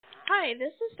Hi,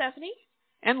 this is Stephanie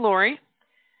And Lori.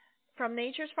 from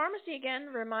Nature's Pharmacy again,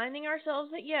 reminding ourselves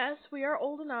that yes, we are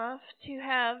old enough to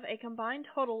have a combined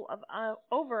total of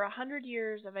over 100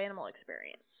 years of animal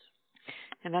experience.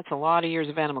 And that's a lot of years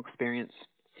of animal experience.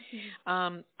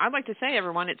 I'd like to say,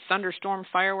 everyone, it's thunderstorm,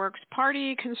 fireworks,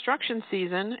 party, construction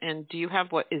season, and do you have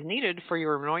what is needed for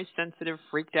your noise-sensitive,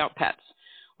 freaked-out pets?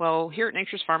 Well, here at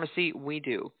Nature's Pharmacy, we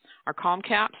do. Our Calm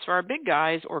Caps for our big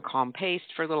guys or Calm Paste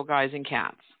for little guys and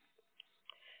cats.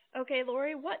 Okay,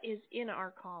 Lori, what is in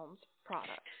our Calms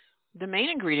products? The main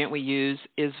ingredient we use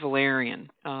is valerian.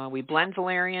 We blend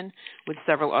valerian with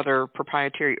several other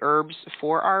proprietary herbs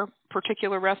for our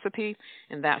particular recipe,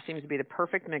 and that seems to be the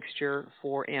perfect mixture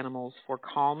for animals for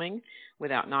calming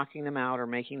without knocking them out or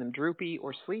making them droopy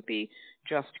or sleepy,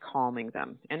 just calming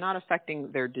them and not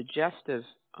affecting their digestive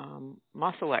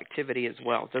muscle activity as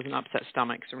well. It doesn't upset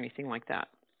stomachs or anything like that.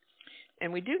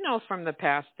 And we do know from the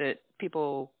past that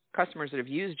customers that have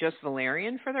used just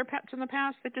valerian for their pets in the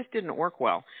past, that just didn't work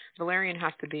well. Valerian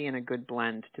has to be in a good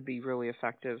blend to be really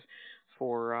effective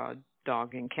for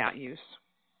dog and cat use.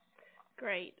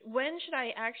 Great. When should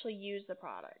I actually use the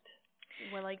product?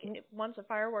 Well, once the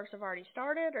fireworks have already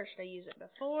started, or should I use it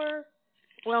before?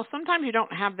 Well, sometimes you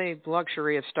don't have the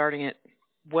luxury of starting it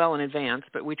well in advance,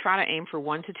 but we try to aim for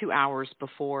 1 to 2 hours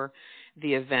before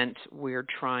the event we're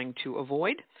trying to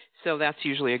avoid. So that's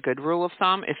usually a good rule of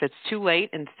thumb. If it's too late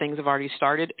and things have already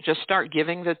started, just start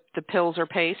giving the pills or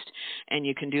paste, and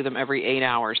you can do them every 8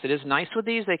 hours. It is nice with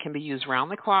these. They can be used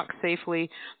round the clock safely.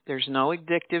 There's no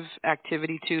addictive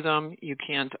activity to them. You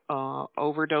can't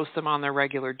overdose them on their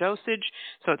regular dosage,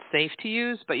 so it's safe to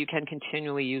use, but you can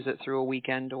continually use it through a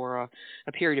weekend or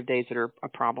a period of days that are a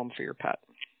problem for your pet.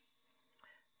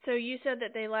 So you said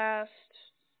that they last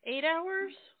 8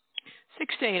 hours?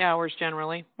 6 to 8 hours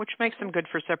generally, which makes them good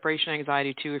for separation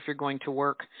anxiety too. If you're going to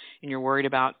work and you're worried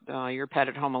about your pet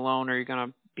at home alone, or you're going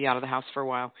to be out of the house for a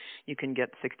while, you can get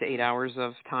 6 to 8 hours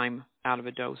of time out of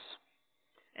a dose.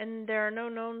 And there are no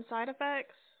known side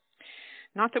effects?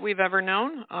 Not that we've ever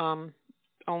known.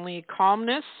 Only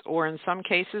calmness, or in some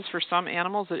cases for some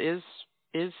animals it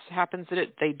happens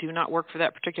that they do not work for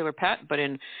that particular pet, but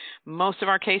in most of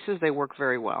our cases they work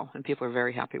very well and people are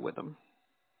very happy with them.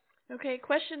 Okay,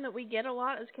 question that we get a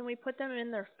lot is, can we put them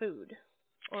in their food?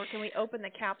 Or can we open the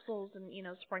capsules and,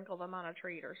 sprinkle them on a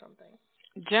treat or something?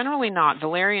 Generally not.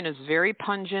 Valerian is very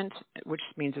pungent, which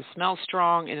means it smells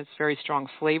strong, and it's very strong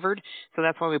flavored, so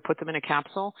that's why we put them in a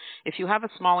capsule. If you have a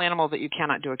small animal that you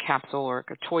cannot do a capsule, or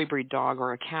a toy breed dog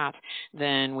or a cat,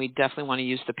 then we definitely want to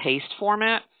use the paste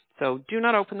format. So do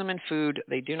not open them in food.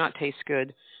 They do not taste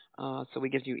good, so we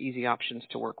give you easy options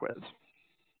to work with.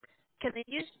 Can they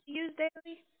use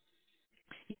daily?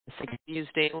 Yes, they can be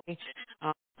used daily.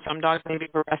 Some dogs, maybe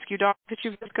a rescue dog that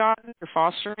you've just gotten, you're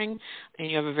fostering, and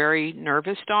you have a very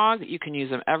nervous dog, you can use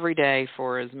them every day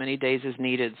for as many days as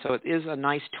needed. So it is a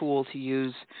nice tool to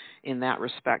use in that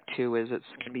respect too, as it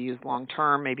can be used long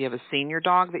term. Maybe you have a senior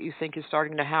dog that you think is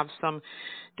starting to have some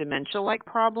dementia-like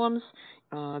problems.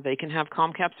 They can have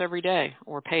Calm Caps every day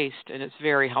or paste, and it's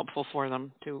very helpful for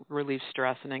them to relieve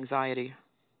stress and anxiety.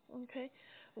 Okay.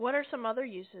 What are some other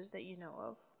uses that you know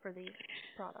of for these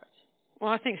products?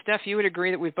 Well, I think, Steph, you would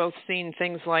agree that we've both seen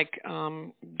things like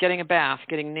getting a bath,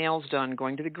 getting nails done,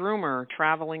 going to the groomer,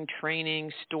 traveling,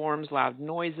 training, storms, loud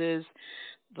noises.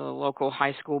 The local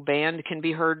high school band can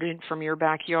be heard from your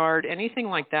backyard, anything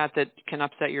like that that can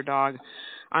upset your dog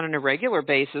on an irregular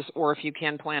basis, or if you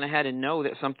can plan ahead and know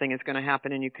that something is going to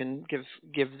happen and you can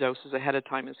give doses ahead of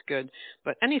time is good.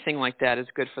 But anything like that is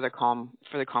good for the calms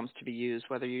to be used,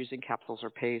 whether you're using capsules or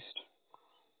paste.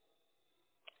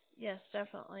 Yes,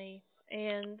 definitely.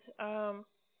 And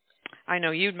I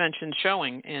know you'd mentioned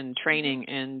showing and training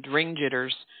and ring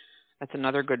jitters. That's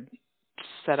another good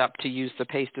setup to use the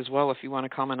paste as well, if you want to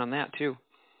comment on that too.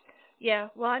 Yeah,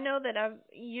 well, I know that I've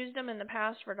used them in the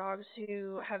past for dogs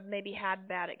who have maybe had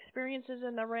bad experiences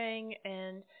in the ring,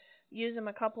 and use them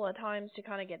a couple of times to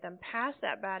kind of get them past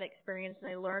that bad experience,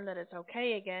 and they learn that it's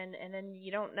okay again, and then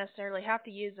you don't necessarily have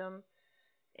to use them.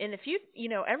 And if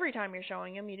every time you're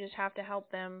showing them, you just have to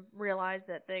help them realize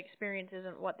that the experience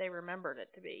isn't what they remembered it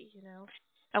to be,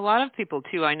 A lot of people,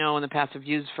 too, I know in the past have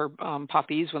used for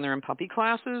puppies when they're in puppy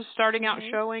classes, starting out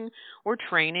showing, or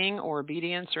training, or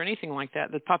obedience, or anything like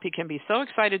that. The puppy can be so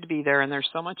excited to be there, and there's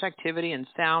so much activity and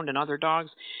sound and other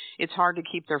dogs, it's hard to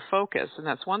keep their focus. And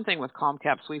that's one thing with Calm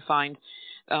Caps we find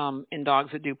in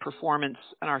dogs that do performance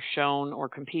and are shown or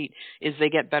compete, is they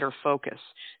get better focus.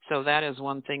 So that is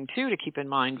one thing, too, to keep in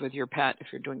mind with your pet. If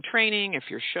you're doing training, if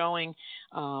you're showing,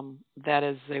 that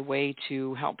is a way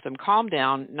to help them calm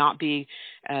down, not be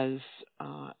as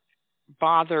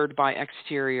bothered by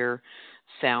exterior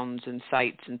sounds and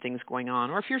sights and things going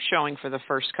on, or if you're showing for the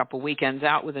first couple weekends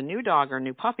out with a new dog or a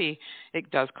new puppy,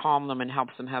 it does calm them and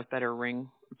helps them have better ring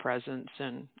presence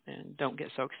and don't get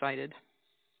so excited.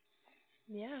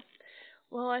 Yeah.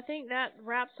 Well, I think that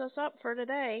wraps us up for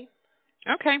today.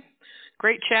 Okay.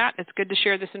 Great chat. It's good to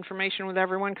share this information with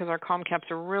everyone because our Calm Caps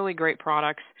are really great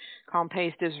products. Calm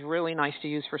Paste is really nice to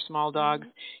use for small dogs.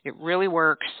 It really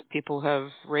works. People have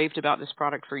raved about this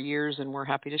product for years, and we're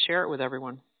happy to share it with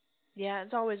everyone. Yeah,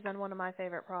 it's always been one of my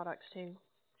favorite products, too.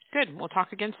 Good. We'll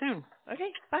talk again soon. Okay,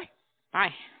 bye.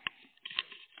 Bye.